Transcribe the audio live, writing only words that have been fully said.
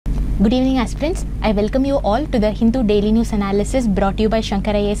Good evening aspirants. I welcome you all to the Hindu Daily News Analysis brought to you by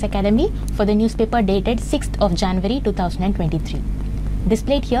Shankar IAS Academy for the newspaper dated 6th of January 2023.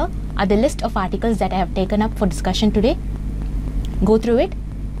 Displayed here are the list of articles that I have taken up for discussion today. Go through it.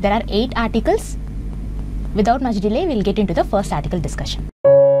 There are 8 articles. Without much delay, we'll get into the first article discussion.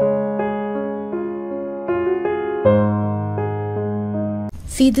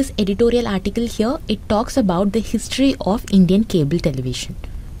 See this editorial article here. It talks about the history of Indian cable television.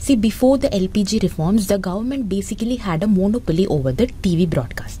 See, before the LPG reforms, the government basically had a monopoly over the TV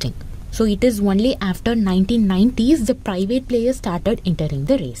broadcasting. So it is only after 1990s the private players started entering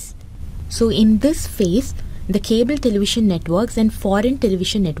the race. So in this phase, the cable television networks and foreign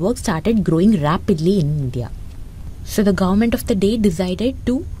television networks started growing rapidly in India. So the government of the day decided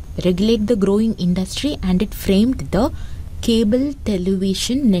to regulate the growing industry and it framed the Cable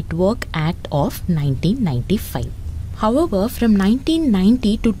Television Network Act of 1995. However, from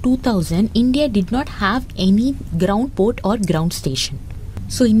 1990 to 2000, India did not have any ground port or ground station.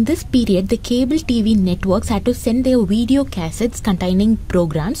 So in this period, the cable TV networks had to send their video cassettes containing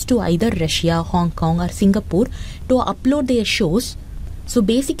programs to either Russia, Hong Kong or Singapore to upload their shows. So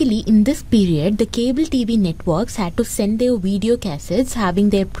basically in this period, the cable TV networks had to send their video cassettes having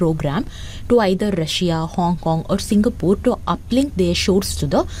their program to either Russia, Hong Kong or Singapore to uplink their shows to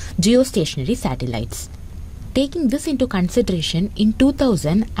the geostationary satellites. Taking this into consideration, in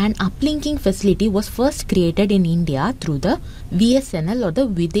 2000, an uplinking facility was first created in India through the VSNL or the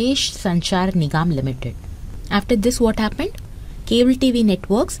Videsh Sanchar Nigam Limited. After this, what happened? Cable TV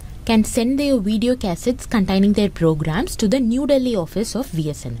networks can send their video cassettes containing their programs to the New Delhi office of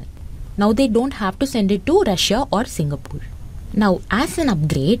VSNL. Now they don't have to send it to Russia or Singapore. Now, as an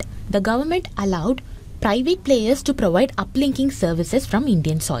upgrade, the government allowed private players to provide uplinking services from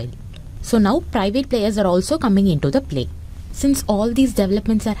Indian soil. So now private players are also coming into the play. Since all these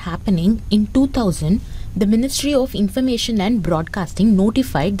developments are happening, in 2000, the Ministry of Information and Broadcasting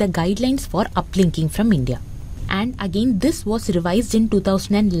notified the guidelines for uplinking from India. And again, this was revised in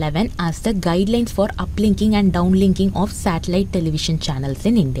 2011 as the guidelines for uplinking and downlinking of satellite television channels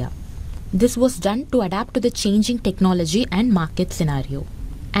in India. This was done to adapt to the changing technology and market scenario.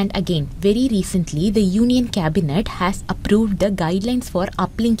 And again, very recently, the Union Cabinet has approved the guidelines for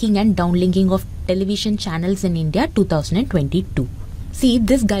uplinking and downlinking of television channels in India 2022. See,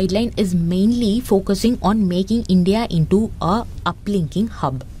 this guideline is mainly focusing on making India into a uplinking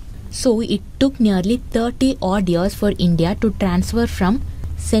hub. So it took nearly 30 odd years for India to transfer from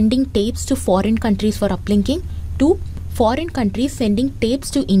sending tapes to foreign countries for uplinking to foreign countries sending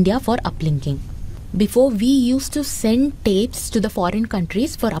tapes to India for uplinking. Before, we used to send tapes to the foreign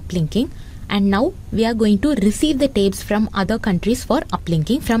countries for uplinking, and now we are going to receive the tapes from other countries for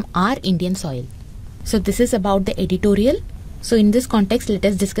uplinking from our Indian soil. So this is about the editorial. So in this context, let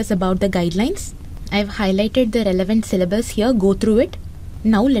us discuss about the guidelines. I have highlighted the relevant syllabus here. Go through it.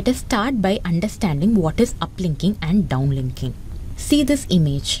 Now let us start by understanding what is uplinking and downlinking. See this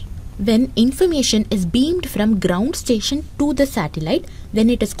image. When information is beamed from ground station to the satellite, then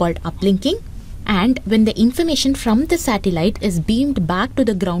it is called uplinking. And when the information from the satellite is beamed back to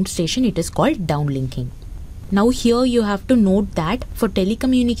the ground station, it is called downlinking. Now here you have to note that for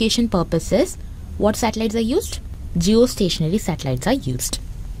telecommunication purposes, what satellites are used? Geostationary satellites are used.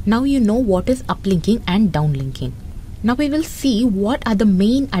 Now you know what is uplinking and downlinking. Now we will see what are the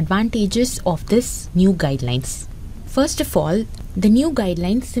main advantages of this new guidelines. First of all, the new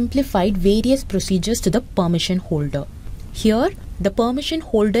guidelines simplified various procedures to the permission holder. Here, the permission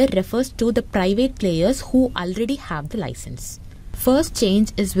holder refers to the private players who already have the license. First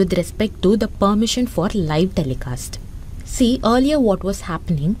change is with respect to the permission for live telecast. See, earlier what was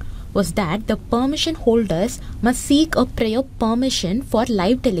happening was that the permission holders must seek a prior permission for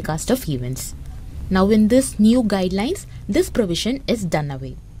live telecast of events. Now in this new guidelines, this provision is done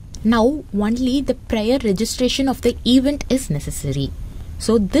away. Now only the prior registration of the event is necessary.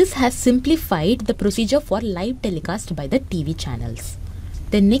 So this has simplified the procedure for live telecast by the TV channels.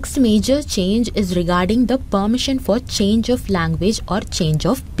 The next major change is regarding the permission for change of language or change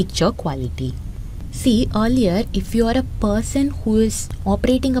of picture quality. See, earlier if you are a person who is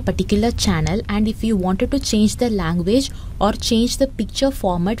operating a particular channel and if you wanted to change the language or change the picture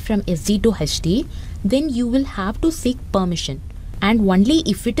format from SD to HD, then you will have to seek permission. And only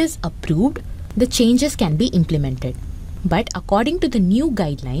if it is approved, the changes can be implemented. But according to the new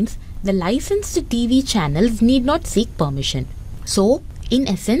guidelines, the licensed TV channels need not seek permission. So, in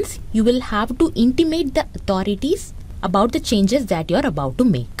essence, you will have to intimate the authorities about the changes that you are about to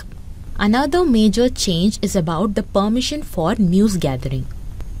make. Another major change is about the permission for news gathering.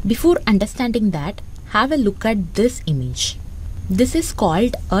 Before understanding that, have a look at this image. This is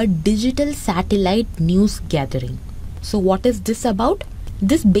called a digital satellite news gathering. So what is this about?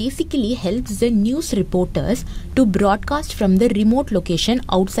 This basically helps the news reporters to broadcast from the remote location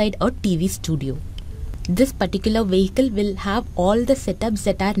outside a TV studio. This particular vehicle will have all the setups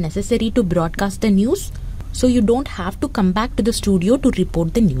that are necessary to broadcast the news, so you don't have to come back to the studio to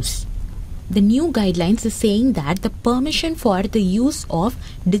report the news. The new guidelines is saying that the permission for the use of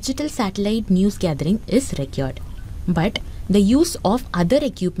digital satellite news gathering is required, but the use of other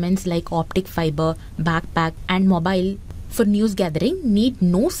equipments like optic fiber, backpack and mobile for news gathering need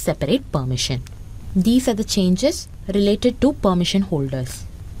no separate permission. These are the changes related to permission holders.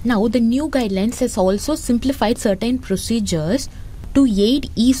 Now the new guidelines has also simplified certain procedures to aid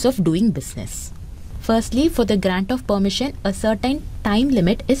ease of doing business. Firstly, for the grant of permission, a certain time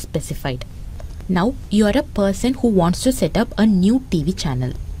limit is specified. Now you are a person who wants to set up a new TV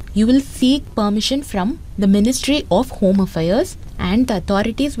channel. You will seek permission from the Ministry of Home Affairs and the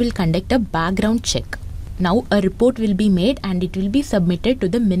authorities will conduct a background check. Now a report will be made and it will be submitted to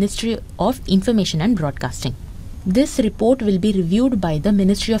the Ministry of Information and Broadcasting. This report will be reviewed by the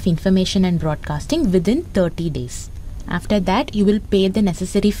Ministry of Information and Broadcasting within 30 days. After that, you will pay the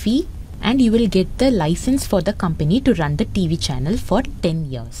necessary fee and you will get the license for the company to run the TV channel for 10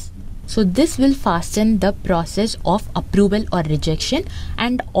 years. So this will fasten the process of approval or rejection,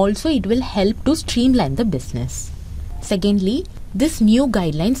 and also it will help to streamline the business. Secondly, this new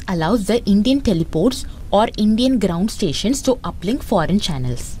guidelines allows the Indian teleports or Indian ground stations to uplink foreign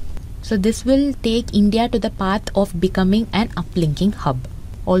channels. So this will take India to the path of becoming an uplinking hub.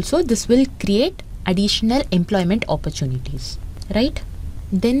 Also, this will create additional employment opportunities, right?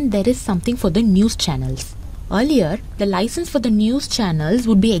 Then there is something for the news channels. Earlier, the license for the news channels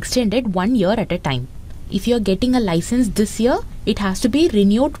would be extended 1 year at a time. If you are getting a license this year, it has to be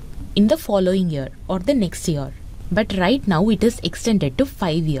renewed in the following year or the next year. But right now it is extended to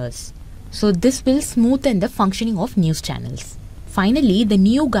 5 years. So this will smoothen the functioning of news channels. Finally, the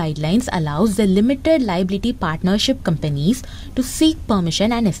new guidelines allows the limited liability partnership companies to seek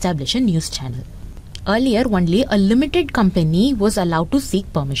permission and establish a news channel. Earlier, only a limited company was allowed to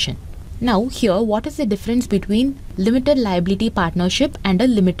seek permission. Now here, what is the difference between limited liability partnership and a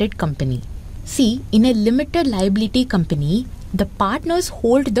limited company? See, in a limited liability company, the partners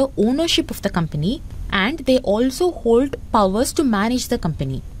hold the ownership of the company and they also hold powers to manage the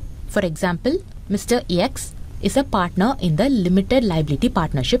company. For example, Mr. X is a partner in the limited liability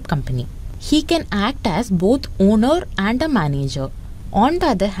partnership company. He can act as both owner and a manager. On the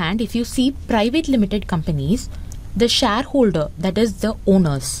other hand, if you see private limited companies, the shareholder, that is the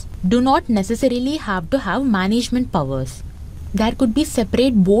owners, do not necessarily have to have management powers. There could be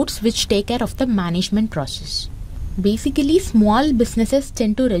separate boards which take care of the management process. Basically, small businesses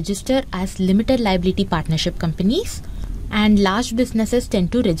tend to register as limited liability partnership companies and large businesses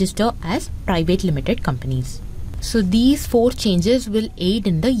tend to register as private limited companies. So these 4 changes will aid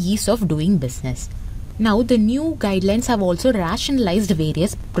in the ease of doing business. Now the new guidelines have also rationalized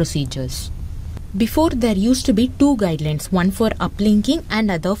various procedures. Before, there used to be 2 guidelines, one for uplinking and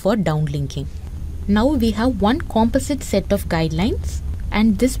other for downlinking. Now we have one composite set of guidelines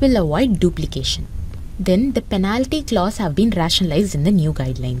and this will avoid duplication. Then the penalty clause have been rationalized in the new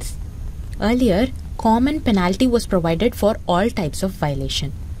guidelines. Earlier, common penalty was provided for all types of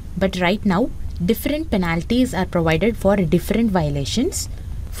violation. But right now, different penalties are provided for different violations.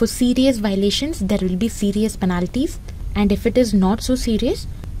 For serious violations, there will be serious penalties, and if it is not so serious,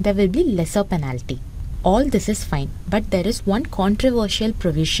 there will be lesser penalty. All this is fine, but there is one controversial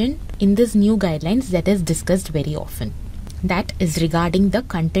provision in this new guidelines that is discussed very often. That is regarding the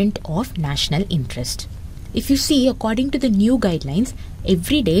content of national interest. If you see, according to the new guidelines,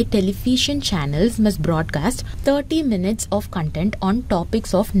 every day television channels must broadcast 30 minutes of content on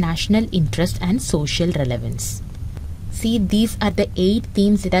topics of national interest and social relevance. See, these are the 8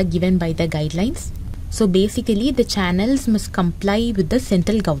 themes that are given by the guidelines. So basically, the channels must comply with the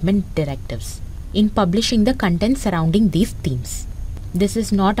central government directives in publishing the content surrounding these themes. This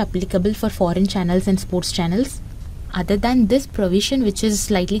is not applicable for foreign channels and sports channels. Other than this provision, which is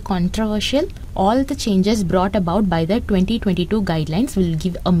slightly controversial, all the changes brought about by the 2022 guidelines will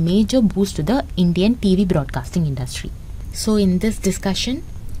give a major boost to the Indian TV broadcasting industry. So in this discussion,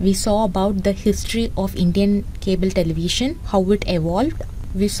 we saw about the history of Indian cable television, how it evolved.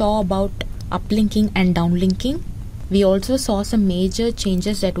 We saw about uplinking and downlinking. We also saw some major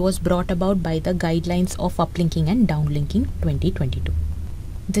changes that was brought about by the guidelines of uplinking and downlinking 2022.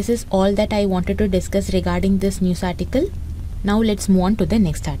 This is all that I wanted to discuss regarding this news article. Now let's move on to the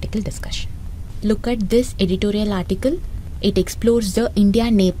next article discussion. Look at this editorial article. It explores the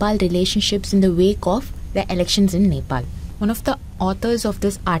India-Nepal relationships in the wake of the elections in Nepal. One of the authors of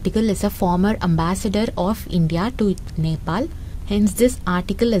this article is a former ambassador of India to Nepal, hence this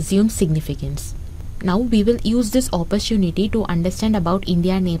article assumes significance. Now we will use this opportunity to understand about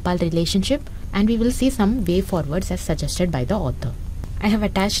India-Nepal relationship, and we will see some way forwards as suggested by the author. I have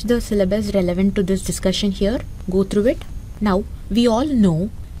attached the syllabus relevant to this discussion here. Go through it. Now, we all know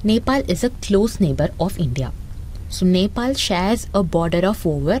Nepal is a close neighbor of India. So, Nepal shares a border of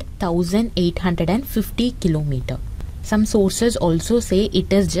over 1850 km. Some sources also say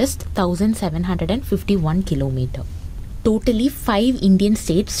it is just 1751 km. Totally 5 Indian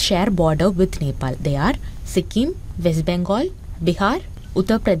states share border with Nepal. They are Sikkim, West Bengal, Bihar,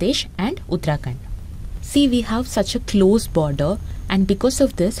 Uttar Pradesh and Uttarakhand. See, we have such a close border, and because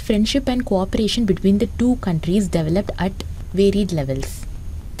of this, friendship and cooperation between the two countries developed at varied levels.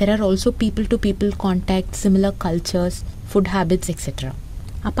 There are also people-to-people contact, similar cultures, food habits, etc.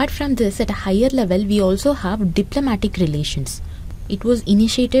 Apart from this, at a higher level, we also have diplomatic relations. It was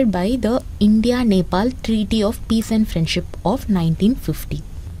initiated by the India-Nepal Treaty of Peace and Friendship of 1950.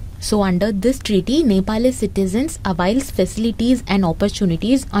 So under this treaty, Nepali citizens avails facilities and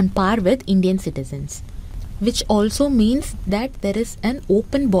opportunities on par with Indian citizens, which also means that there is an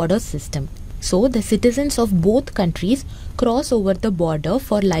open border system. So the citizens of both countries cross over the border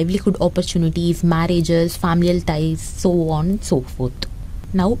for livelihood opportunities, marriages, familial ties, so on and so forth.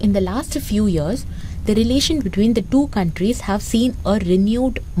 Now in the last few years, the relation between the two countries have seen a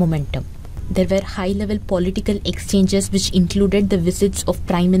renewed momentum. There were high-level political exchanges which included the visits of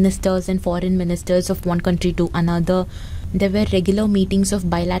prime ministers and foreign ministers of one country to another. There were regular meetings of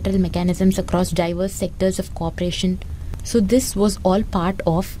bilateral mechanisms across diverse sectors of cooperation. So this was all part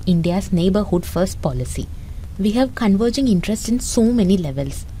of India's neighborhood first policy. We have converging interests in so many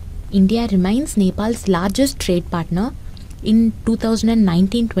levels. India remains Nepal's largest trade partner. In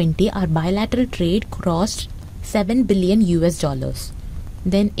 2019-20, our bilateral trade crossed $7 billion US.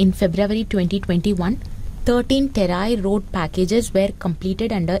 Then in February 2021, 13 Terai road packages were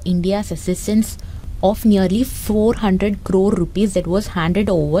completed under India's assistance of nearly 400 crore rupees that was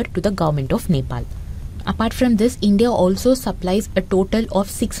handed over to the government of Nepal. Apart from this, India also supplies a total of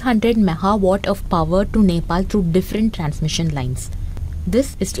 600 megawatt of power to Nepal through different transmission lines.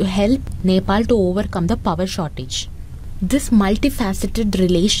 This is to help Nepal to overcome the power shortage. This multifaceted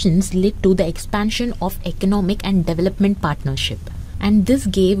relations led to the expansion of economic and development partnership. And this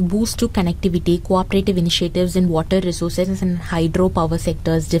gave boost to connectivity, cooperative initiatives in water resources and hydropower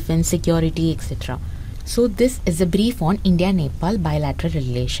sectors, defense, security, etc. So this is a brief on India-Nepal bilateral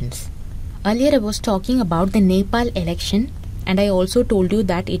relations. Earlier I was talking about the Nepal election, and I also told you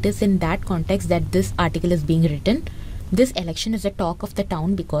that it is in that context that this article is being written. This election is a talk of the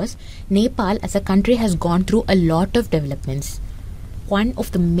town because Nepal as a country has gone through a lot of developments. One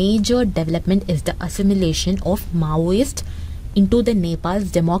of the major development is the assimilation of Maoists into the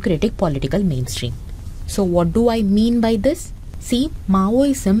Nepal's democratic political mainstream. So what do I mean by this? See,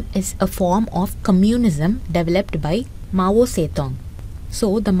 Maoism is a form of communism developed by Mao Zedong.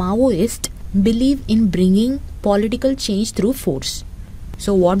 So the Maoists believe in bringing political change through force.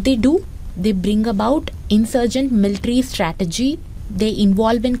 So what they do? They bring about insurgent military strategy, they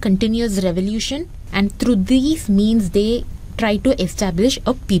involve in continuous revolution, and through these means they try to establish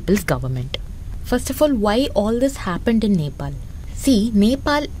a people's government. First of all, why all this happened in Nepal? See,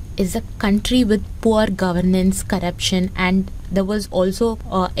 Nepal is a country with poor governance, corruption, and there was also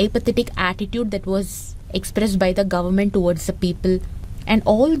an apathetic attitude that was expressed by the government towards the people. And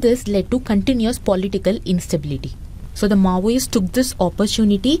all this led to continuous political instability. So the Maoists took this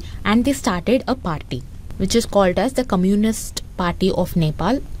opportunity and they started a party, which is called as the Communist Party of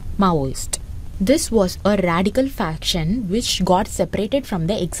Nepal, Maoist. This was a radical faction which got separated from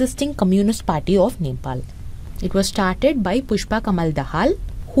the existing Communist Party of Nepal. It was started by Pushpa Kamal Dahal,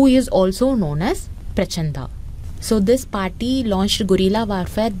 who is also known as Prachanda. So this party launched guerrilla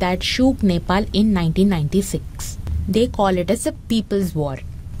warfare that shook Nepal in 1996. They call it as a People's War.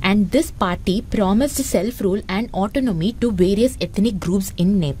 And this party promised self-rule and autonomy to various ethnic groups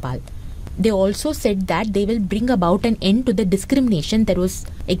in Nepal. They also said that they will bring about an end to the discrimination that was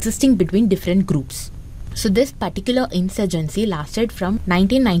existing between different groups. So this particular insurgency lasted from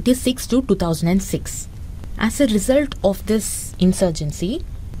 1996 to 2006. As a result of this insurgency,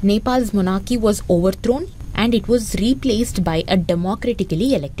 Nepal's monarchy was overthrown and it was replaced by a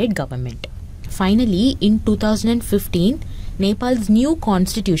democratically elected government. Finally, in 2015, Nepal's new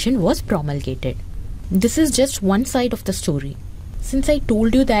constitution was promulgated. This is just one side of the story. Since I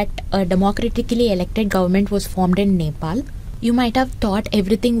told you that a democratically elected government was formed in Nepal, you might have thought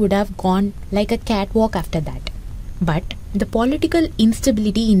everything would have gone like a catwalk after that. But the political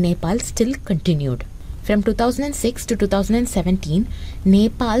instability in Nepal still continued. From 2006 to 2017,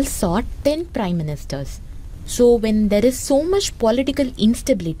 Nepal saw 10 prime ministers. So when there is so much political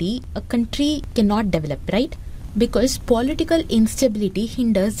instability, a country cannot develop, right? Because political instability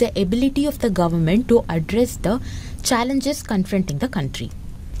hinders the ability of the government to address the challenges confronting the country.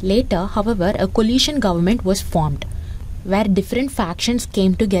 Later, however, a coalition government was formed, where different factions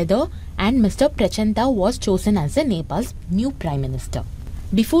came together and Mr. Prachanda was chosen as the Nepal's new Prime Minister.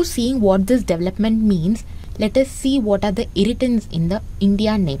 Before seeing what this development means, let us see what are the irritants in the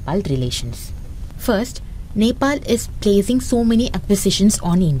India-Nepal relations. First, Nepal is placing so many acquisitions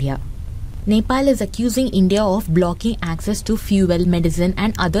on India. Nepal is accusing India of blocking access to fuel, medicine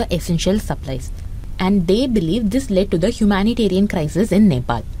and other essential supplies. And they believe this led to the humanitarian crisis in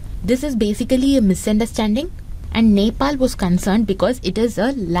Nepal. This is basically a misunderstanding, and Nepal was concerned because it is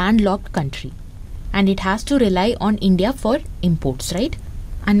a landlocked country and it has to rely on India for imports, right?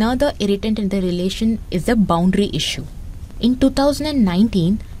 Another irritant in the relation is the boundary issue. In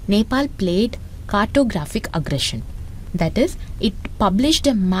 2019, Nepal played cartographic aggression. That is, it published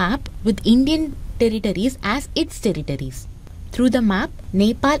a map with Indian territories as its territories. Through the map,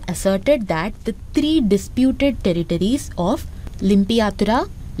 Nepal asserted that the 3 disputed territories of Limpiyatura,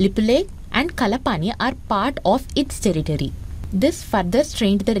 Lipulekh and Kalapani are part of its territory. This further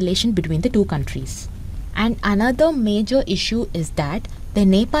strained the relation between the two countries. And another major issue is that the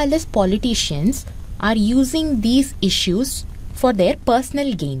Nepalese politicians are using these issues for their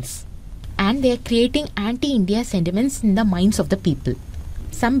personal gains, and they are creating anti-India sentiments in the minds of the people.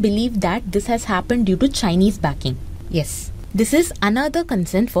 Some believe that this has happened due to Chinese backing. Yes, this is another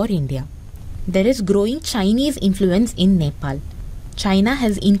concern for India. There is growing Chinese influence in Nepal. China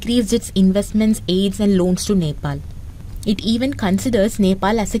has increased its investments, aids and loans to Nepal. It even considers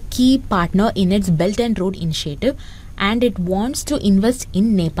Nepal as a key partner in its Belt and Road Initiative, and it wants to invest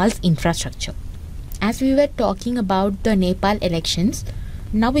in Nepal's infrastructure. As we were talking about the Nepal elections,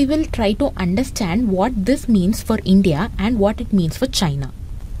 now we will try to understand what this means for India and what it means for China.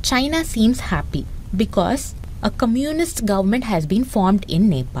 China seems happy because a communist government has been formed in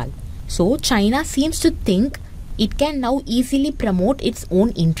Nepal. So China seems to think it can now easily promote its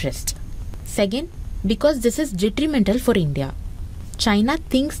own interest. Second, because this is detrimental for India. China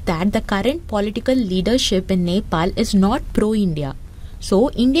thinks that the current political leadership in Nepal is not pro-India, so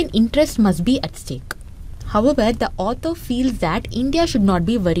Indian interests must be at stake. However, the author feels that India should not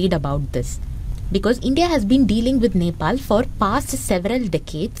be worried about this, because India has been dealing with Nepal for past several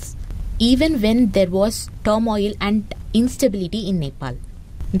decades, even when there was turmoil and instability in Nepal.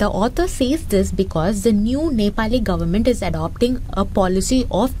 The author says this because the new Nepali government is adopting a policy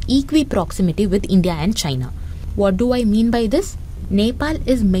of equi-proximity with India and China. What do I mean by this? Nepal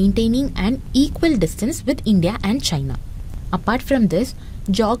is maintaining an equal distance with India and China. Apart from this,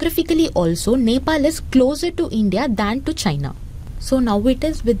 geographically also Nepal is closer to India than to China. So now it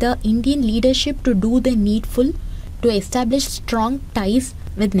is with the Indian leadership to do the needful to establish strong ties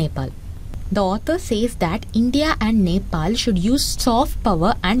with Nepal. The author says that India and Nepal should use soft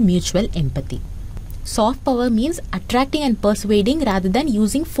power and mutual empathy. Soft power means attracting and persuading rather than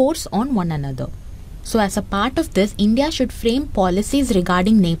using force on one another. So as a part of this, India should frame policies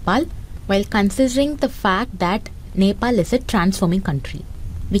regarding Nepal while considering the fact that Nepal is a transforming country.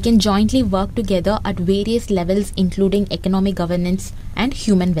 We can jointly work together at various levels, including economic governance and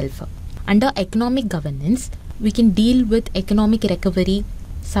human welfare. Under economic governance, we can deal with economic recovery,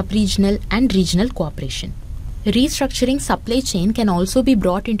 sub-regional and regional cooperation. Restructuring supply chain can also be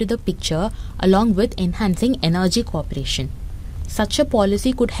brought into the picture along with enhancing energy cooperation. Such a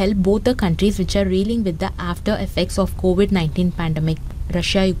policy could help both the countries which are reeling with the after effects of COVID-19 pandemic,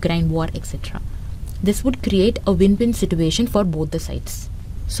 Russia-Ukraine war, etc. This would create a win-win situation for both the sides.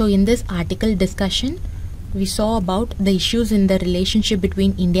 So in this article discussion, we saw about the issues in the relationship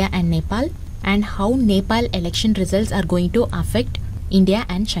between India and Nepal and how Nepal election results are going to affect India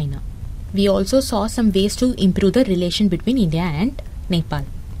and China. We also saw some ways to improve the relation between India and Nepal.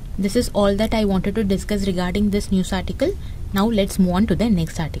 This is all that I wanted to discuss regarding this news article. Now let's move on to the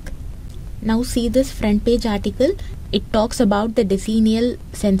next article. Now see this front page article. It talks about the decennial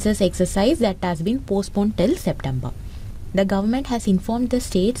census exercise that has been postponed till September. The government has informed the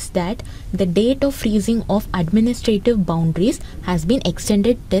states that the date of freezing of administrative boundaries has been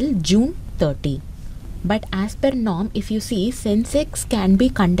extended till June 30. But as per norm, if you see, census can be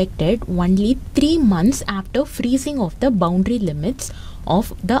conducted only 3 months after freezing of the boundary limits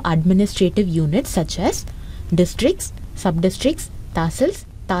of the administrative units such as districts, sub-districts, tahsils,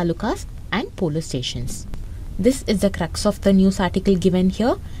 talukas and police stations. This is the crux of the news article given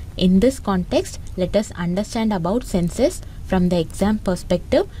here. In this context, let us understand about census from the exam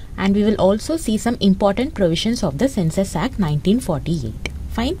perspective, and we will also see some important provisions of the Census Act 1948.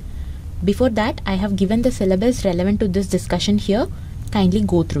 Fine. Before that, I have given the syllabus relevant to this discussion here. Kindly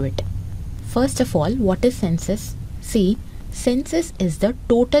go through it. First of all, what is census? See, census is the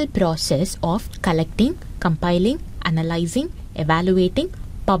total process of collecting, compiling, analyzing, evaluating,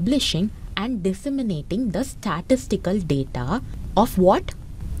 publishing and disseminating the statistical data of what?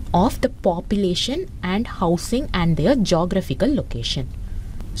 Of the population and housing and their geographical location.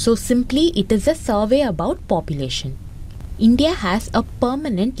 So simply, it is a survey about population. India has a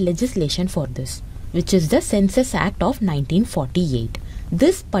permanent legislation for this, which is the Census Act of 1948.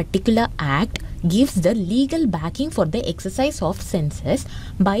 This particular act gives the legal backing for the exercise of census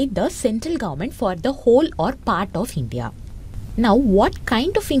by the central government for the whole or part of India. Now, what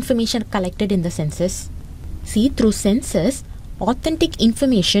kind of information collected in the census? See, through census, authentic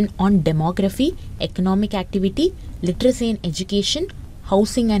information on demography, economic activity, literacy and education,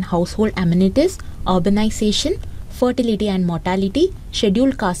 housing and household amenities, urbanization, fertility and mortality,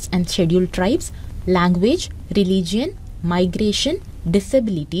 scheduled castes and scheduled tribes, language, religion, migration,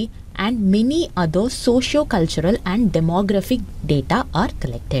 disability and many other socio-cultural and demographic data are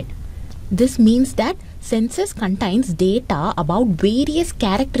collected. This means that census contains data about various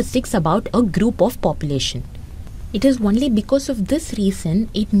characteristics about a group of population. It is only because of this reason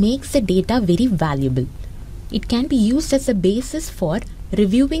it makes the data very valuable. It can be used as a basis for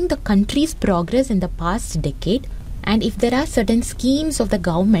reviewing the country's progress in the past decade, and if there are certain schemes of the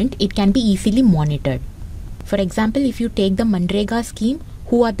government, it can be easily monitored. For example, if you take the Manrega scheme,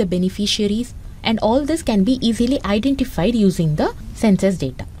 who are the beneficiaries, and all this can be easily identified using the census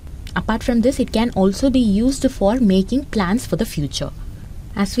data. Apart from this, it can also be used for making plans for the future.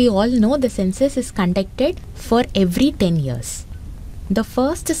 As we all know, the census is conducted for every 10 years. The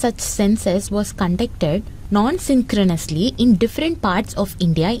first such census was conducted non-synchronously in different parts of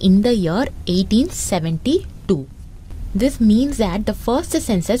India in the year 1872. This means that the first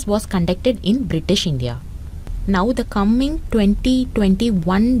census was conducted in British India. Now the coming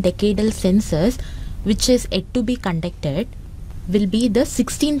 2021 decadal census, which is yet to be conducted, will be the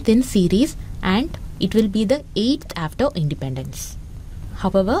 16th in series and it will be the 8th after independence.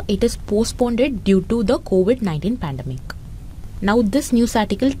 However, it is postponed due to the COVID-19 pandemic. Now this news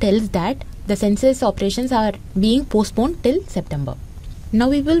article tells that the census operations are being postponed till September. Now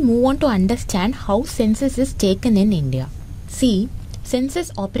we will move on to understand how census is taken in India. See,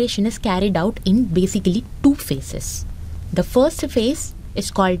 census operation is carried out in basically two phases. The first phase is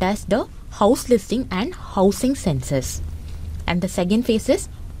called as the house listing and housing census, and the second phase is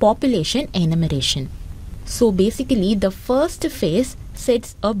population enumeration. So basically the first phase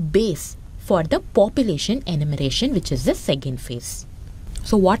sets a base for the population enumeration, which is the second phase.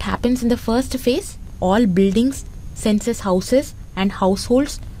 So what happens in the first phase? All buildings, census houses and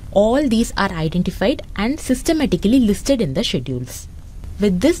households, all these are identified and systematically listed in the schedules.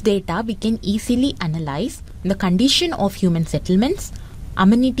 With this data, we can easily analyze the condition of human settlements,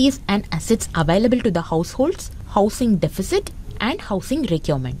 amenities and assets available to the households, housing deficit and housing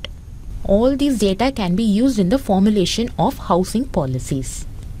requirement. All these data can be used in the formulation of housing policies.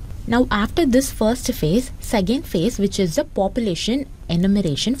 Now after this first phase, second phase, which is the population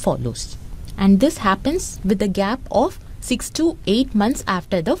enumeration, follows. And this happens with a gap of 6 to 8 months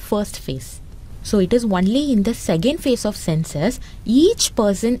after the first phase. So it is only in the second phase of census each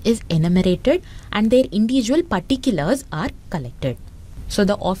person is enumerated and their individual particulars are collected. So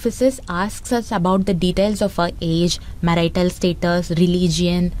the officers asks us about the details of our age, marital status,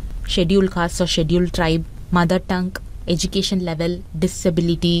 religion, scheduled caste or scheduled tribe, mother tongue, education level,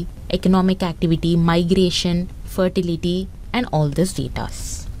 disability, economic activity, migration, fertility and all this data.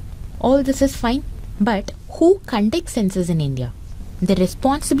 All this is fine, but who conducts census in India? The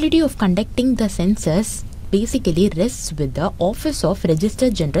responsibility of conducting the census basically rests with the Office of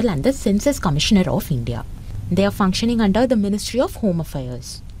Registrar General and the Census Commissioner of India. They are functioning under the Ministry of Home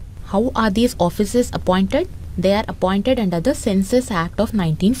Affairs. How are these officers appointed? They are appointed under the Census Act of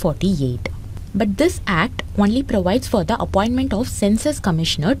 1948. But this act only provides for the appointment of Census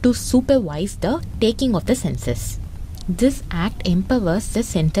Commissioner to supervise the taking of the census. This act empowers the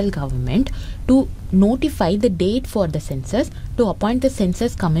central government to notify the date for the census, to appoint the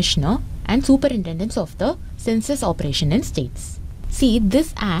Census Commissioner and superintendents of the census operation in states. See,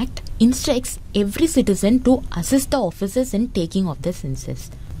 this act instructs every citizen to assist the officers in taking of the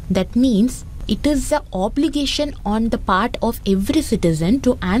census. That means it is the obligation on the part of every citizen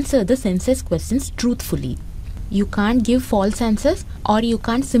to answer the census questions truthfully. You can't give false answers or you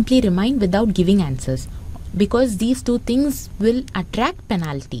can't simply remain without giving answers, because these two things will attract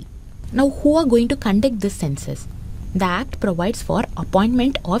penalty. Now, who are going to conduct this census? The Act provides for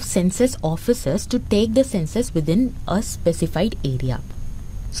appointment of census officers to take the census within a specified area.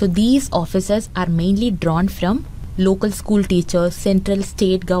 So these officers are mainly drawn from local school teachers, central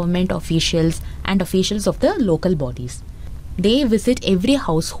state government officials and officials of the local bodies. They visit every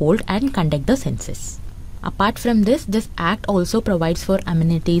household and conduct the census. Apart from this Act also provides for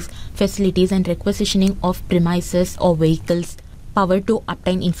amenities, facilities and requisitioning of premises or vehicles, power to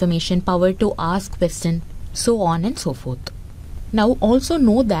obtain information, power to ask questions, so on and so forth. Now also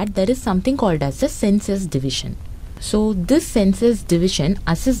know that there is something called as the Census Division. So this Census Division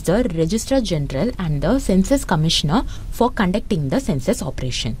assists the Registrar General and the Census Commissioner for conducting the census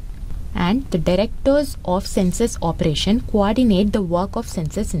operation. And the directors of census operation coordinate the work of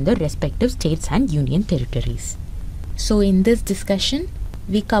census in the respective states and union territories. So in this discussion,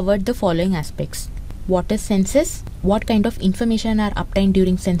 we covered the following aspects. What is census? What kind of information are obtained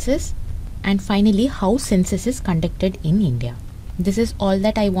during census? And finally, how census is conducted in India. This is all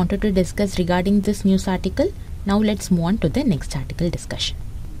that I wanted to discuss regarding this news article. Now let's move on to the next article discussion.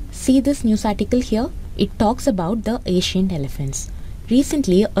 See this news article here. It talks about the ancient elephants.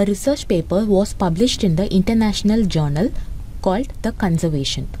 Recently, a research paper was published in the international journal called The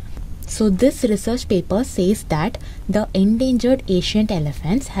Conservation. So this research paper says that the endangered ancient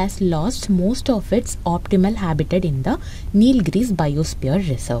elephants has lost most of its optimal habitat in the Nilgiris Biosphere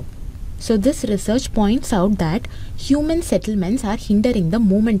Reserve. So this research points out that human settlements are hindering the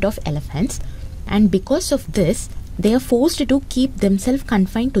movement of elephants, and because of this, they are forced to keep themselves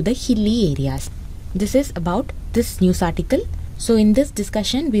confined to the hilly areas. This is about this news article. So in this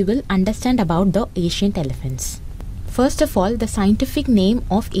discussion, we will understand about the ancient elephants. First of all, the scientific name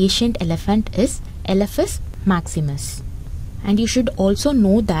of ancient elephant is Elephas maximus. And you should also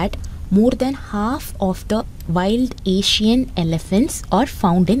know that more than half of the wild Asian elephants are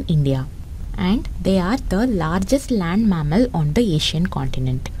found in India. And they are the largest land mammal on the Asian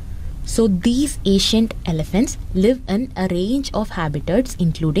continent. So these ancient elephants live in a range of habitats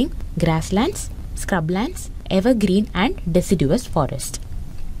including grasslands, scrublands, evergreen and deciduous forest.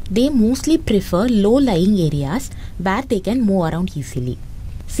 They mostly prefer low-lying areas where they can move around easily.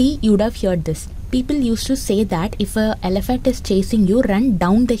 See, you would have heard this. People used to say that if an elephant is chasing you, run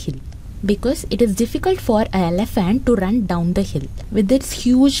down the hill. Because it is difficult for an elephant to run down the hill with its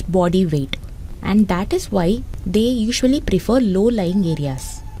huge body weight. And that is why they usually prefer low-lying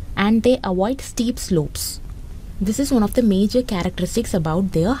areas. And they avoid steep slopes. This is one of the major characteristics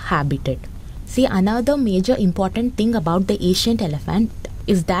about their habitat. See, another major important thing about the ancient elephant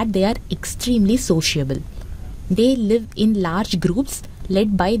is that they are extremely sociable. They live in large groups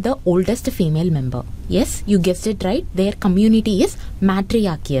led by the oldest female member. Yes, you guessed it right, their community is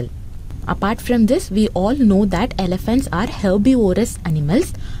matriarchal. Apart from this, we all know that elephants are herbivorous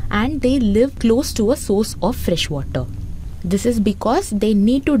animals and they live close to a source of fresh water. This is because they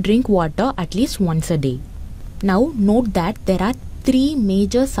need to drink water at least once a day. Now note that there are 3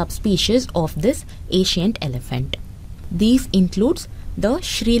 major subspecies of this ancient elephant. These includes the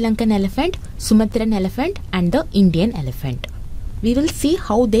Sri Lankan elephant, Sumatran elephant and the Indian elephant. We will see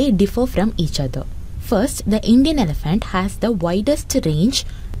how they differ from each other. First, the Indian elephant has the widest range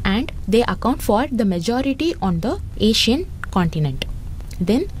and they account for the majority on the Asian continent.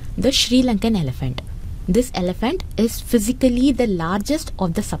 Then the Sri Lankan elephant. This elephant is physically the largest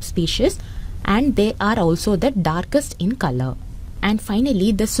of the subspecies and they are also the darkest in color. And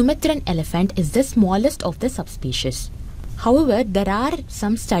finally, the Sumatran elephant is the smallest of the subspecies. However, there are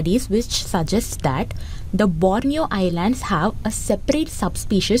some studies which suggest that the Borneo Islands have a separate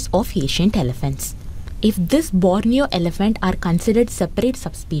subspecies of ancient elephants. If this Borneo elephant are considered separate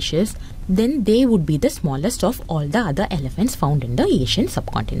subspecies, then they would be the smallest of all the other elephants found in the Asian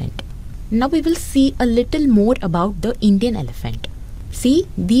subcontinent. Now we will see a little more about the Indian elephant. See,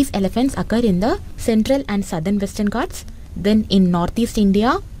 these elephants occur in the central and southern Western Ghats, then in northeast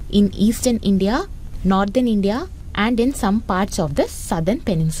India, in eastern India, northern India and in some parts of the southern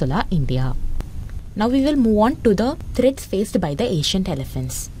peninsula India. Now we will move on to the threats faced by the ancient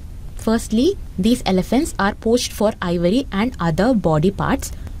elephants. Firstly, these elephants are poached for ivory and other body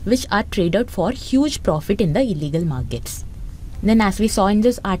parts which are traded for huge profit in the illegal markets. Then as we saw in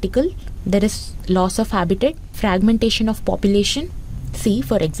this article, there is loss of habitat, fragmentation of population. See,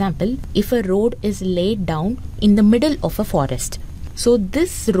 for example, if a road is laid down in the middle of a forest, so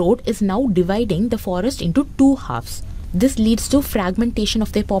this road is now dividing the forest into 2 halves. This leads to fragmentation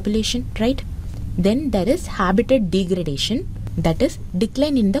of their population, right? Then there is habitat degradation, that is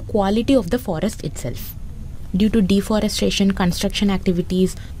decline in the quality of the forest itself due to deforestation, construction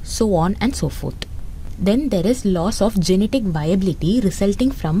activities, so on and so forth. Then there is loss of genetic viability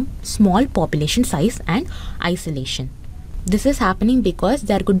resulting from small population size and isolation. This is happening because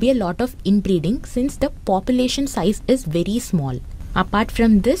there could be a lot of inbreeding since the population size is very small. Apart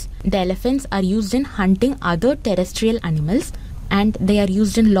from this, the elephants are used in hunting other terrestrial animals and they are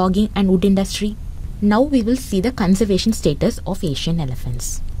used in logging and wood industry. Now we will see the conservation status of Asian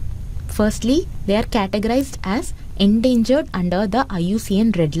elephants. Firstly, they are categorized as endangered under the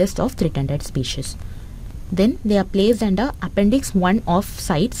IUCN Red List of Threatened Species. Then they are placed under Appendix 1 of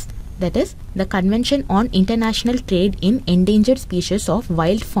CITES, that is the Convention on International Trade in Endangered Species of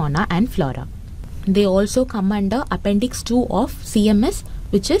Wild Fauna and Flora. They also come under Appendix 2 of CMS,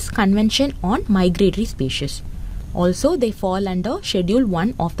 which is Convention on Migratory Species. Also, they fall under Schedule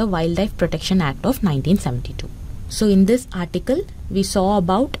 1 of the Wildlife Protection Act of 1972. So in this article, we saw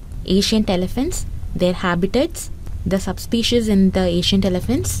about ancient elephants, their habitats, the subspecies in the ancient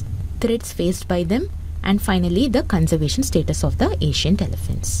elephants, threats faced by them, and finally the conservation status of the ancient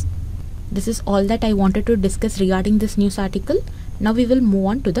elephants. This is all that I wanted to discuss regarding this news article. Now we will move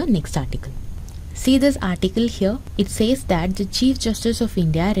on to the next article. See this article here. It says that the Chief Justice of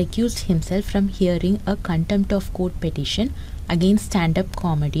India recused himself from hearing a contempt of court petition against stand-up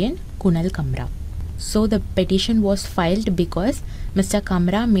comedian Kunal Kamra. So the petition was filed because Mr.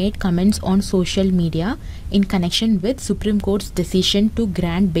 Kamra made comments on social media in connection with Supreme Court's decision to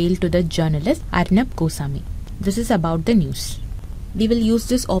grant bail to the journalist Arnab Goswami. This is about the news. We will use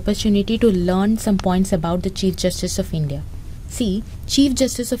this opportunity to learn some points about the Chief Justice of India. See, Chief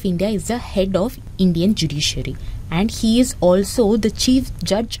Justice of India is the head of Indian judiciary and he is also the Chief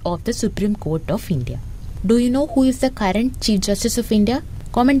Judge of the Supreme Court of India. Do you know who is the current Chief Justice of India?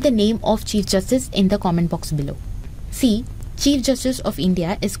 Comment the name of Chief Justice in the comment box below. See, Chief Justice of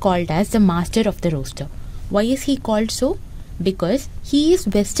India is called as the Master of the Roster. Why is he called so? Because he is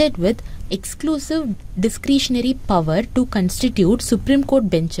vested with exclusive discretionary power to constitute Supreme Court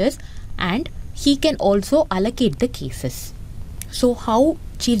benches and he can also allocate the cases. So how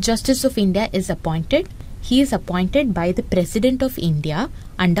Chief Justice of India is appointed? He is appointed by the President of India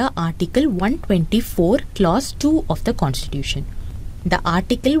under Article 124 Clause 2 of the Constitution. The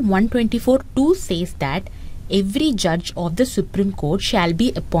Article 124(2) says that every judge of the Supreme Court shall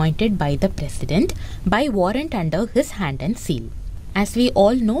be appointed by the President by warrant under his hand and seal. As we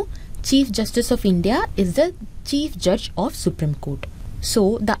all know, Chief Justice of India is the Chief Judge of Supreme Court.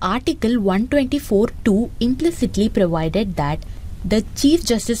 So the Article 124(2) implicitly provided that the Chief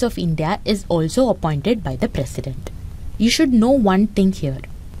Justice of India is also appointed by the President. You should know one thing here.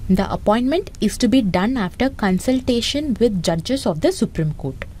 The appointment is to be done after consultation with judges of the Supreme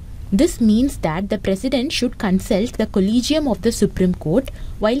Court. This means that the President should consult the Collegium of the Supreme Court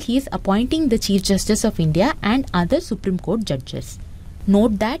while he is appointing the Chief Justice of India and other Supreme Court judges.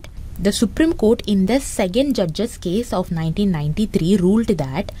 Note that the Supreme Court in the second judge's case of 1993 ruled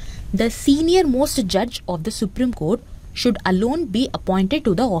that the senior most judge of the Supreme Court should alone be appointed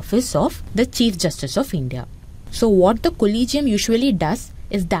to the office of the Chief Justice of India. So what the Collegium usually does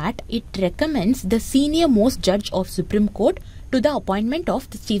is that it recommends the senior most judge of Supreme Court to the appointment of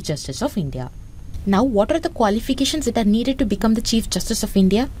the Chief Justice of India. Now what are the qualifications that are needed to become the Chief Justice of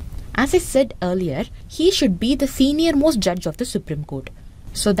India? As I said earlier, he should be the senior most judge of the Supreme Court,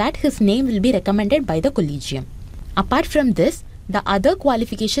 so that his name will be recommended by the Collegium. Apart from this, the other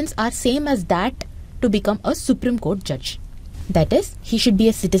qualifications are same as that to become a Supreme Court judge. That is, he should be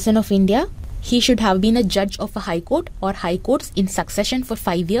a citizen of India, he should have been a judge of a High Court or High Courts in succession for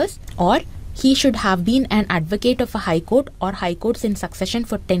 5 years, or he should have been an advocate of a High Court or High Courts in succession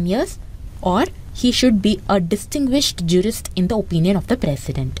for 10 years, or he should be a distinguished jurist in the opinion of the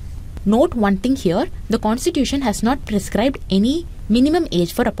President. Note one thing here, the Constitution has not prescribed any minimum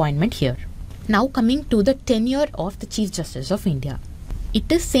age for appointment here. Now coming to the tenure of the Chief Justice of India.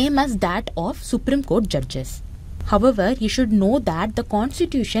 It is same as that of Supreme Court judges. However, you should know that the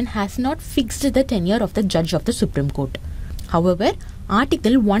Constitution has not fixed the tenure of the judge of the Supreme Court. However,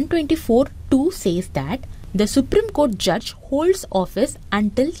 Article 124(2) says that the Supreme Court judge holds office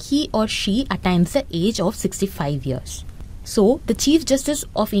until he or she attains the age of 65 years. So, the Chief Justice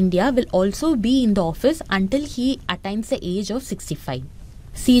of India will also be in the office until he attains the age of 65.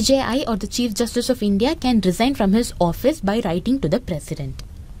 CJI or the Chief Justice of India can resign from his office by writing to the President.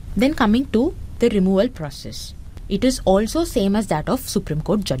 Then coming to the removal process. It is also same as that of Supreme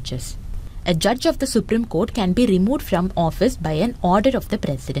Court judges. A judge of the Supreme Court can be removed from office by an order of the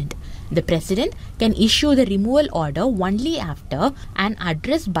President. The President can issue the removal order only after an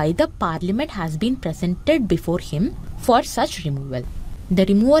address by the Parliament has been presented before him for such removal. The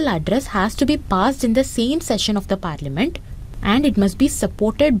removal address has to be passed in the same session of the Parliament. and it must be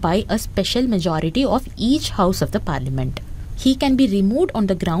supported by a special majority of each house of the parliament. He can be removed on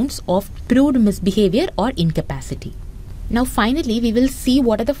the grounds of proved misbehavior or incapacity. Now finally, we will see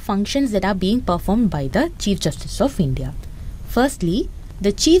what are the functions that are being performed by the Chief Justice of India. Firstly,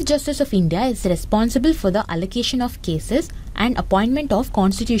 the Chief Justice of India is responsible for the allocation of cases and appointment of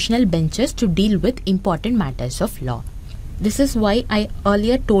constitutional benches to deal with important matters of law. This is why I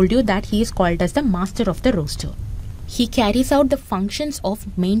earlier told you that he is called as the master of the roster. He carries out the functions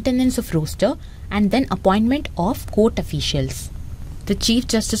of maintenance of roster and then appointment of court officials. The Chief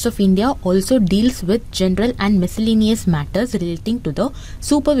Justice of India also deals with general and miscellaneous matters relating to the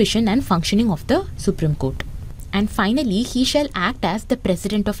supervision and functioning of the Supreme Court. And finally, he shall act as the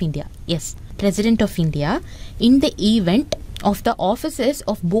President of India. Yes, President of India in the event of the offices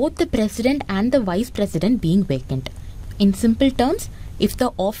of both the President and the Vice President being vacant. In simple terms, if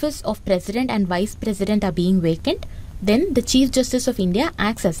the office of President and Vice President are being vacant, then the Chief Justice of India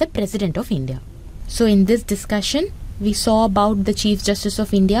acts as the President of India. So in this discussion, we saw about the Chief Justice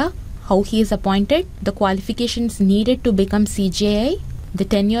of India, how he is appointed, the qualifications needed to become CJI, the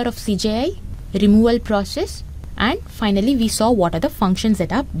tenure of CJI, removal process, and finally we saw what are the functions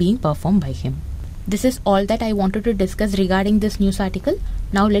that are being performed by him. This is all that I wanted to discuss regarding this news article.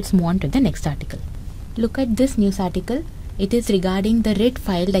 Now let's move on to the next article. Look at this news article. It is regarding the writ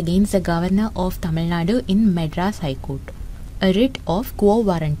filed against the Governor of Tamil Nadu in Madras High Court. A writ of quo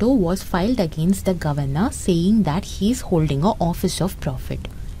warranto was filed against the Governor saying that he is holding an office of profit.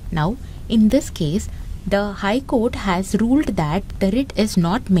 Now, in this case, the High Court has ruled that the writ is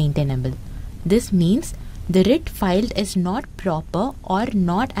not maintainable. This means the writ filed is not proper or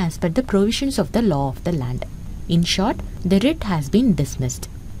not as per the provisions of the law of the land. In short, the writ has been dismissed.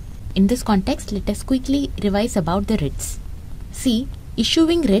 In this context, let us quickly revise about the writs. See,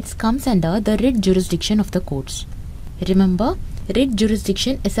 issuing writs comes under the writ jurisdiction of the courts. Remember, writ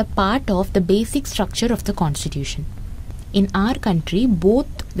jurisdiction is a part of the basic structure of the Constitution. In our country, both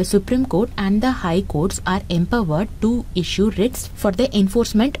the Supreme Court and the High Courts are empowered to issue writs for the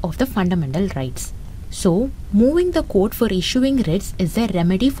enforcement of the fundamental rights. So, moving the court for issuing writs is a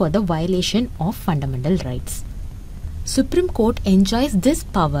remedy for the violation of fundamental rights. Supreme Court enjoys this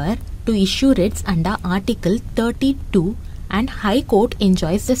power to issue writs under Article 32 and High Court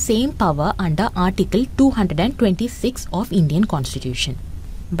enjoys the same power under Article 226 of Indian Constitution.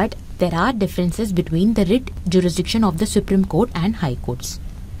 But there are differences between the writ jurisdiction of the Supreme Court and High Courts.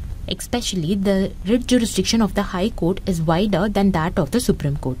 Especially the writ jurisdiction of the High Court is wider than that of the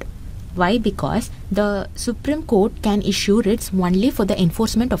Supreme Court. Why? Because the Supreme Court can issue writs only for the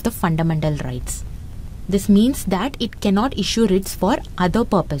enforcement of the fundamental rights. This means that it cannot issue writs for other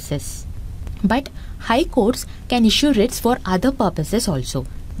purposes. But High Courts can issue writs for other purposes also.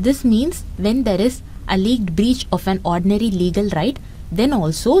 This means when there is alleged breach of an ordinary legal right, then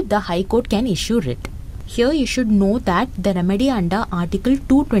also the High Court can issue writ. Here you should know that the remedy under Article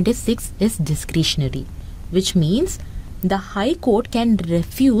 226 is discretionary, which means the High Court can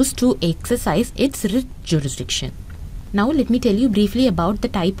refuse to exercise its writ jurisdiction. Now let me tell you briefly about the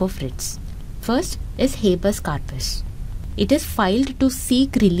type of writs. First is habeas corpus. It is filed to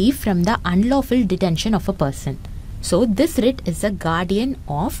seek relief from the unlawful detention of a person. So this writ is a guardian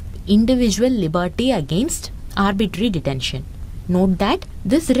of individual liberty against arbitrary detention. Note that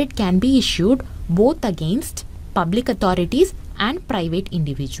this writ can be issued both against public authorities and private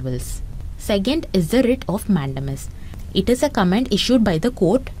individuals. Second is the writ of mandamus. It is a command issued by the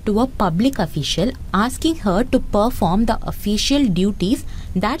court to a public official asking her to perform the official duties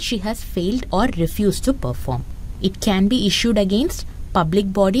that she has failed or refused to perform. It can be issued against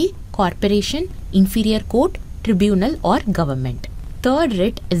public body, corporation, inferior court, tribunal or government. Third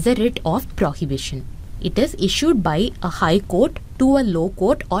writ is the writ of prohibition. It is issued by a high court to a low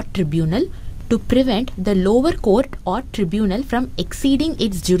court or tribunal to prevent the lower court or tribunal from exceeding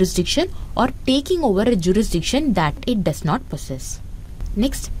its jurisdiction or taking over a jurisdiction that it does not possess.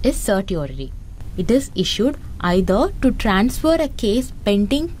 Next is certiorari. It is issued either to transfer a case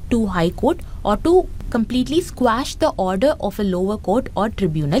pending to High Court or to completely squash the order of a lower court or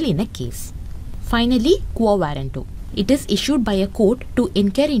tribunal in a case. Finally, quo warranto. It is issued by a court to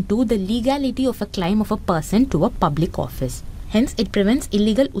inquire into the legality of a claim of a person to a public office. Hence, it prevents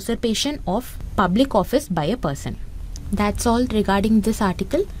illegal usurpation of public office by a person. That's all regarding this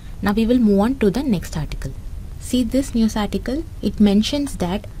article. Now we will move on to the next article. See this news article. It mentions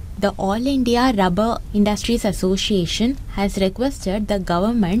that the All India Rubber Industries Association has requested the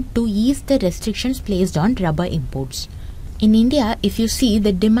government to ease the restrictions placed on rubber imports. In India, if you see,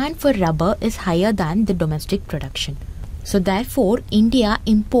 the demand for rubber is higher than the domestic production. So therefore, India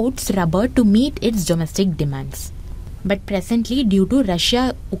imports rubber to meet its domestic demands. But presently, due to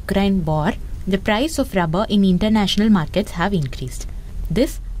Russia-Ukraine war, the price of rubber in international markets have increased.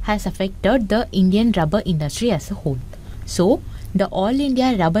 This has affected the Indian rubber industry as a whole. So, the All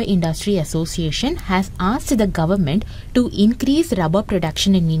India Rubber Industry Association has asked the government to increase rubber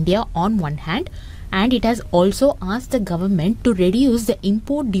production in India on one hand, and it has also asked the government to reduce the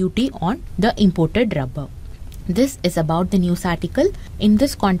import duty on the imported rubber. This is about the news article. In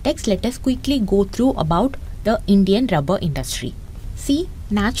this context, let us quickly go through about the Indian rubber industry. See,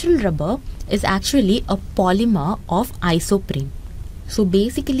 natural rubber is actually a polymer of isoprene. So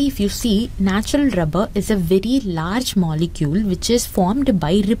basically, if you see, natural rubber is a very large molecule which is formed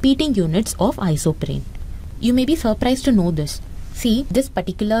by repeating units of isoprene. You may be surprised to know this. See, this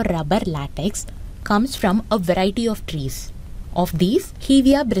particular rubber latex comes from a variety of trees. Of these,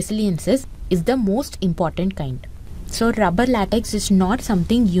 Hevea brasiliensis is the most important kind. So rubber latex is not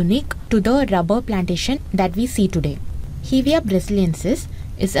something unique to the rubber plantation that we see today. Hevea brasiliensis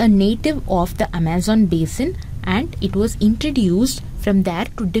is a native of the Amazon basin, and it was introduced from there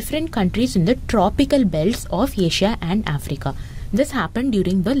to different countries in the tropical belts of Asia and Africa. This happened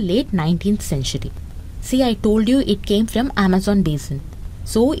during the late 19th century. See, I told you it came from Amazon basin.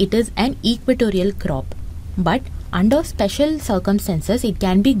 So it is an equatorial crop. But under special circumstances, it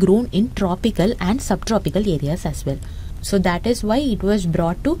can be grown in tropical and subtropical areas as well. So that is why it was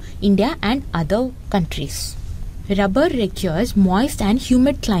brought to India and other countries. Rubber requires moist and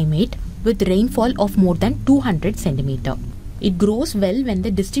humid climate with rainfall of more than 200 centimeter. It grows well when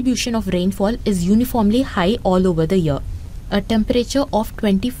the distribution of rainfall is uniformly high all over the year. A temperature of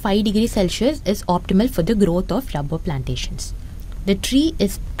 25 degrees Celsius is optimal for the growth of rubber plantations. The tree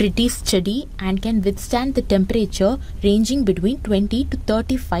is pretty steady and can withstand the temperature ranging between 20 to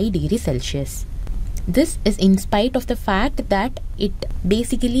 35 degrees Celsius. This is in spite of the fact that it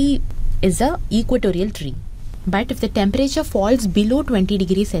basically is an equatorial tree. But if the temperature falls below 20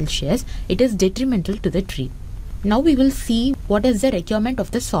 degrees Celsius, it is detrimental to the tree. Now we will see what is the requirement of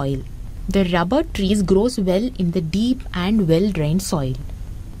the soil. The rubber trees grows well in the deep and well-drained soil.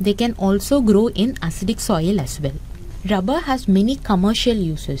 They can also grow in acidic soil as well. Rubber has many commercial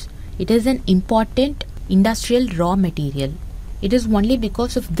uses. It is an important industrial raw material. It is only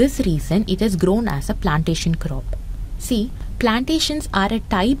because of this reason it is grown as a plantation crop. See, plantations are a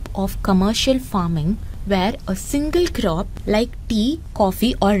type of commercial farming where a single crop like tea,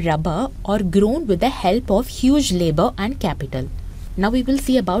 coffee or rubber are grown with the help of huge labor and capital. Now we will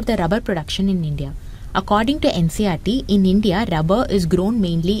see about the rubber production in India. According to NCERT, in India, rubber is grown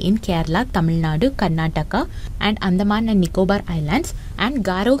mainly in Kerala, Tamil Nadu, Karnataka and Andaman and Nicobar Islands and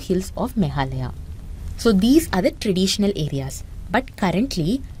Garo Hills of Meghalaya. So these are the traditional areas. But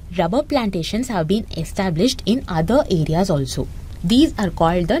currently, rubber plantations have been established in other areas also. These are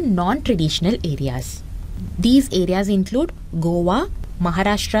called the non-traditional areas. These areas include Goa,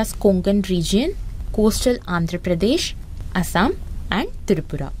 Maharashtra's Konkan region, coastal Andhra Pradesh, Assam and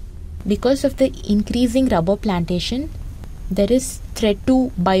Tripura. Because of the increasing rubber plantation, there is threat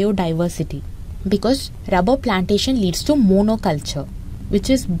to biodiversity. Because rubber plantation leads to monoculture, which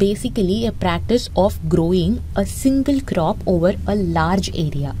is basically a practice of growing a single crop over a large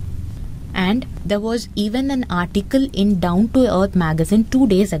area. And there was even an article in Down to Earth magazine 2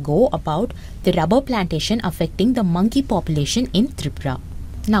 days ago about the rubber plantation affecting the monkey population in Tripura.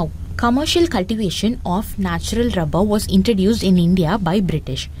 Now, commercial cultivation of natural rubber was introduced in India by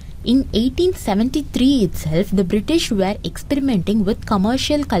British. In 1873 itself, the British were experimenting with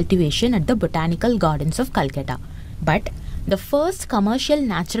commercial cultivation at the Botanical Gardens of Calcutta. But the first commercial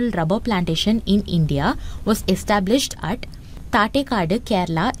natural rubber plantation in India was established at Tattekadu,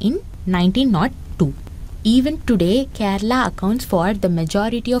 Kerala in 1902. Even today, Kerala accounts for the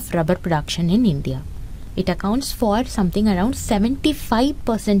majority of rubber production in India. It accounts for something around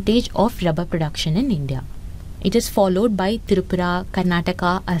 75% of rubber production in India. It is followed by Tripura,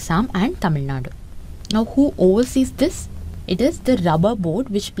 Karnataka, Assam and Tamil Nadu. Now who oversees this? It is the Rubber Board,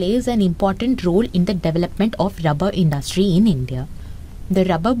 which plays an important role in the development of rubber industry in India. The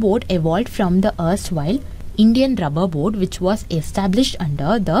Rubber Board evolved from the erstwhile Indian Rubber Board, which was established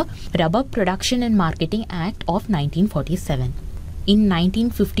under the Rubber Production and Marketing Act of 1947. In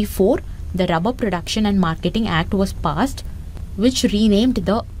 1954, the Rubber Production and Marketing Act was passed, which renamed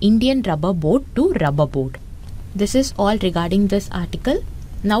the Indian Rubber Board to Rubber Board. This is all regarding this article.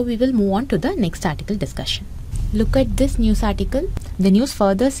 Now we will move on to the next article discussion. Look at this news article. The news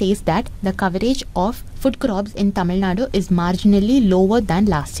further says that the coverage of food crops in Tamil Nadu is marginally lower than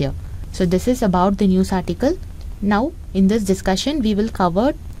last year. So this is about the news article. Now in this discussion we will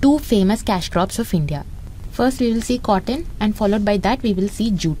cover two famous cash crops of India. First we will see cotton and followed by that we will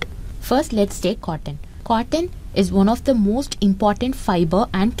see jute. First let's take cotton. Cotton is one of the most important fiber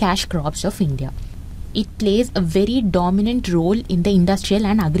and cash crops of India. It plays a very dominant role in the industrial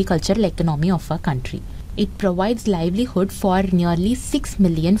and agricultural economy of our country. It provides livelihood for nearly 6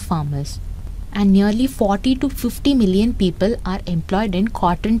 million farmers, and nearly 40 to 50 million people are employed in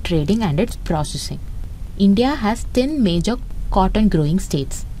cotton trading and its processing. India has 10 major cotton growing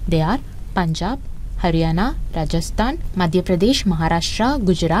states. They are Punjab, Haryana, Rajasthan, Madhya Pradesh, Maharashtra,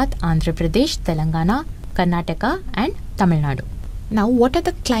 Gujarat, Andhra Pradesh, Telangana, Karnataka and Tamil Nadu. Now, what are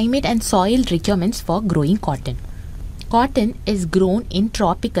the climate and soil requirements for growing cotton? Cotton is grown in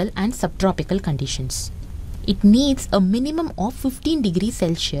tropical and subtropical conditions. It needs a minimum of 15 degrees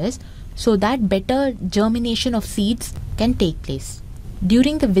Celsius so that better germination of seeds can take place.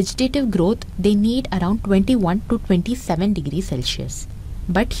 During the vegetative growth, they need around 21 to 27 degrees Celsius.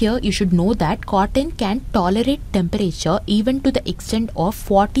 But here you should know that cotton can tolerate temperature even to the extent of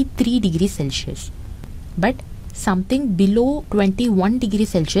 43 degrees Celsius. But something below 21 degrees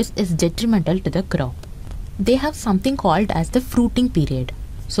Celsius is detrimental to the crop. They have something called as the fruiting period.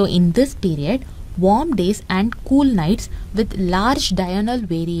 So in this period, warm days and cool nights with large diurnal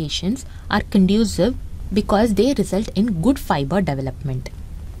variations are conducive because they result in good fiber development.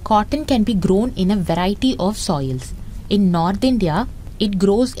 Cotton can be grown in a variety of soils. In North India, it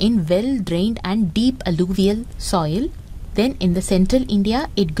grows in well-drained and deep alluvial soil. Then in the central India,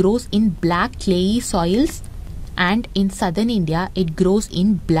 it grows in black clayey soils, and in southern India, it grows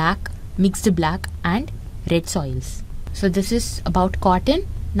in black, mixed black and red soils. So this is about cotton.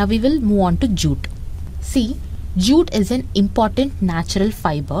 Now we will move on to jute. See, jute is an important natural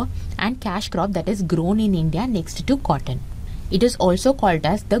fiber and cash crop that is grown in India next to cotton. It is also called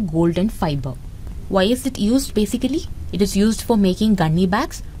as the golden fiber. Why is it used basically? It is used for making gunny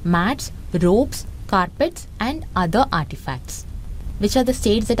bags, mats, ropes, carpets and other artifacts. Which are the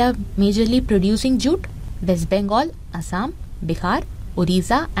states that are majorly producing jute? West Bengal, Assam, Bihar,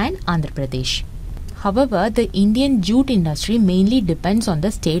 Orissa and Andhra Pradesh. However, the Indian jute industry mainly depends on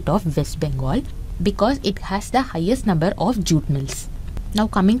the state of West Bengal because it has the highest number of jute mills. Now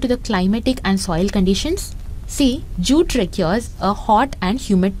coming to the climatic and soil conditions. See, jute requires a hot and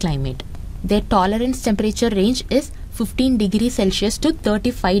humid climate. Their tolerance temperature range is 15 degrees Celsius to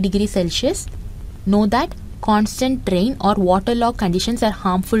 35 degrees Celsius. Know that constant rain or waterlogged conditions are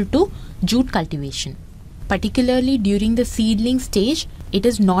harmful to jute cultivation. Particularly during the seedling stage, it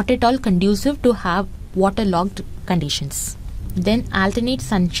is not at all conducive to have waterlogged conditions. Then alternate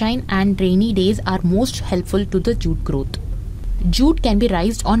sunshine and rainy days are most helpful to the jute growth. Jute can be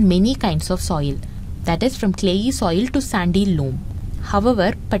raised on many kinds of soil, that is from clayey soil to sandy loam.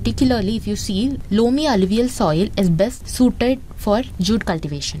 However, particularly if you see, loamy alluvial soil is best suited for jute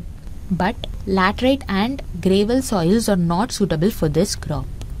cultivation. But laterite and gravel soils are not suitable for this crop.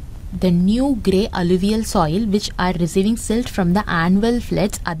 The new grey alluvial soil which are receiving silt from the annual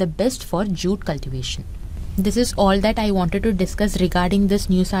floods are the best for jute cultivation. This is all that I wanted to discuss regarding this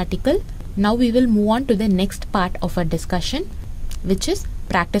news article. Now we will move on to the next part of our discussion, which is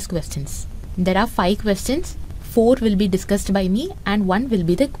practice questions. There are 5 questions. 4 will be discussed by me and 1 will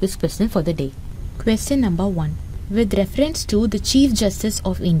be the quiz question for the day. Question number 1. With reference to the Chief Justice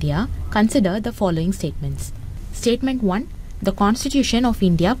of India, consider the following statements. Statement 1. The Constitution of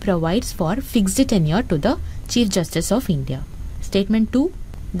India provides for fixed tenure to the Chief Justice of India. Statement 2.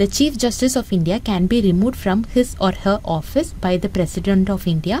 The Chief Justice of India can be removed from his or her office by the President of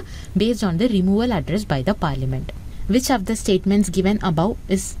India based on the removal address by the Parliament. Which of the statements given above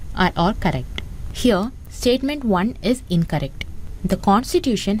are correct? Here, statement 1 is incorrect. The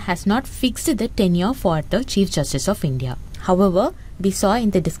Constitution has not fixed the tenure for the Chief Justice of India. However, we saw in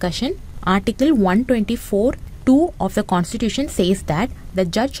the discussion, Article 124(2) of the Constitution says that the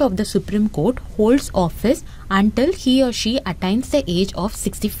Judge of the Supreme Court holds office until he or she attains the age of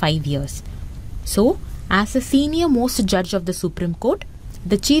 65 years. So, as the senior most Judge of the Supreme Court,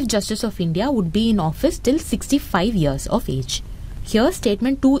 the Chief Justice of India would be in office till 65 years of age. Here,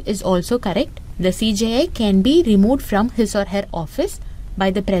 statement 2 is also correct. The CJI can be removed from his or her office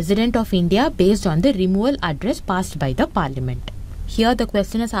by the President of India based on the removal address passed by the Parliament. Here the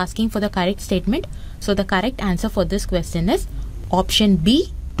question is asking for the correct statement. So the correct answer for this question is option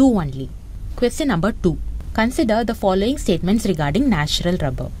B, 2 only. Question number 2. Consider the following statements regarding natural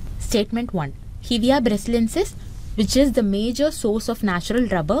rubber. Statement 1. Hevea brasiliensis, which is the major source of natural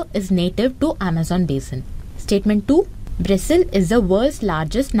rubber, is native to Amazon basin. Statement 2. Brazil is the world's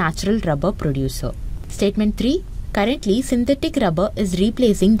largest natural rubber producer. Statement 3. Currently, synthetic rubber is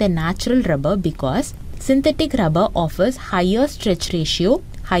replacing the natural rubber because synthetic rubber offers higher stretch ratio,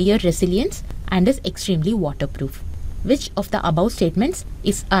 higher resilience and is extremely waterproof. Which of the above statements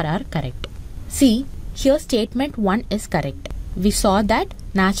are correct? See, Here statement 1 is correct. We saw that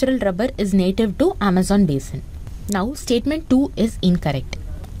natural rubber is native to Amazon basin. Now statement 2 is incorrect.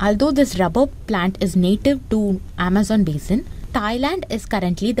 Although this rubber plant is native to Amazon basin, Thailand is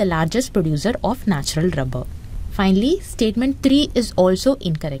currently the largest producer of natural rubber. Finally, statement 3 is also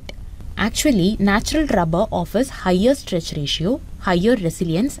incorrect. Actually, natural rubber offers higher stretch ratio, higher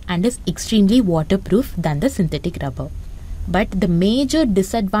resilience and is extremely waterproof than the synthetic rubber. But the major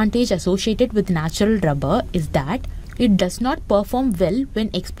disadvantage associated with natural rubber is that it does not perform well when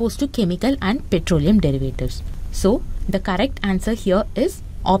exposed to chemical and petroleum derivatives. So, the correct answer here is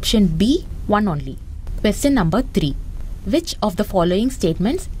option B, 1 only. Question number 3. Which of the following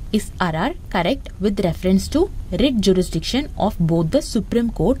statements is correct with reference to writ jurisdiction of both the Supreme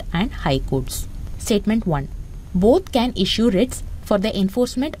Court and High Courts? Statement 1. Both can issue writs for the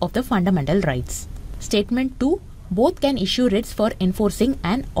enforcement of the fundamental rights. Statement 2. Both can issue writs for enforcing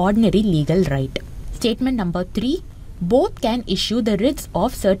an ordinary legal right. Statement number 3. Both can issue the writs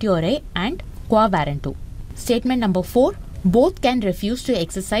of certiorari and quo warranto. Statement number 4. Both can refuse to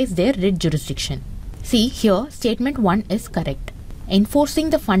exercise their writ jurisdiction. See here, statement 1 is correct.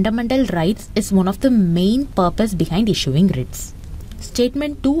 Enforcing the fundamental rights is one of the main purpose behind issuing writs.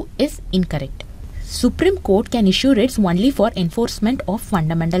 Statement 2 is incorrect. Supreme Court can issue writs only for enforcement of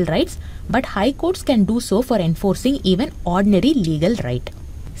fundamental rights, but High Courts can do so for enforcing even ordinary legal right.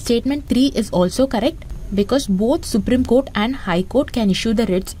 Statement 3 is also correct because both Supreme Court and High Court can issue the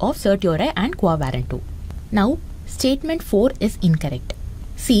writs of certiorari and quo warranto. Now, statement 4 is incorrect.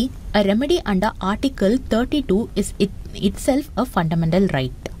 See, a remedy under Article 32 is itself a fundamental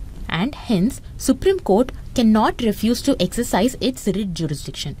right, and hence Supreme Court cannot refuse to exercise its writ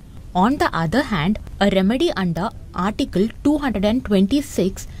jurisdiction. On the other hand, a remedy under Article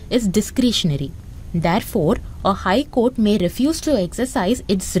 226 is discretionary. Therefore, a High Court may refuse to exercise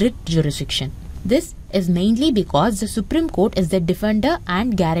its writ jurisdiction. This is mainly because the Supreme Court is the defender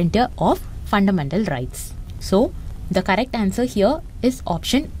and guarantor of fundamental rights. So, the correct answer here is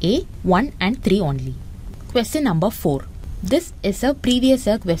option A, 1 and 3 only. Question number 4. This is a previous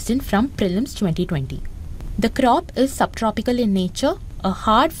year question from Prelims 2020. The crop is subtropical in nature. A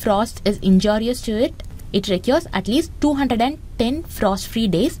hard frost is injurious to it. It requires at least 210 frost-free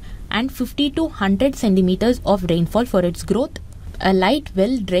days and 50 to 100 centimeters of rainfall for its growth. A light,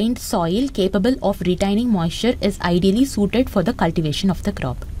 well-drained soil capable of retaining moisture is ideally suited for the cultivation of the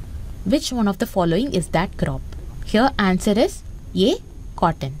crop. Which one of the following is that crop? Here answer is A,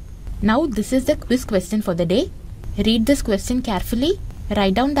 cotton. Now this is the quiz question for the day. Read this question carefully.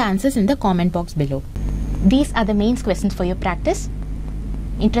 Write down the answers in the comment box below. These are the mains questions for your practice.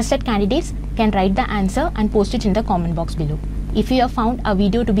 Interested candidates can write the answer and post it in the comment box below. If you have found our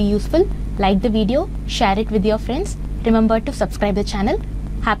video to be useful, like the video, share it with your friends. Remember to subscribe the channel.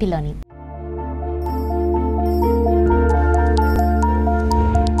 Happy learning.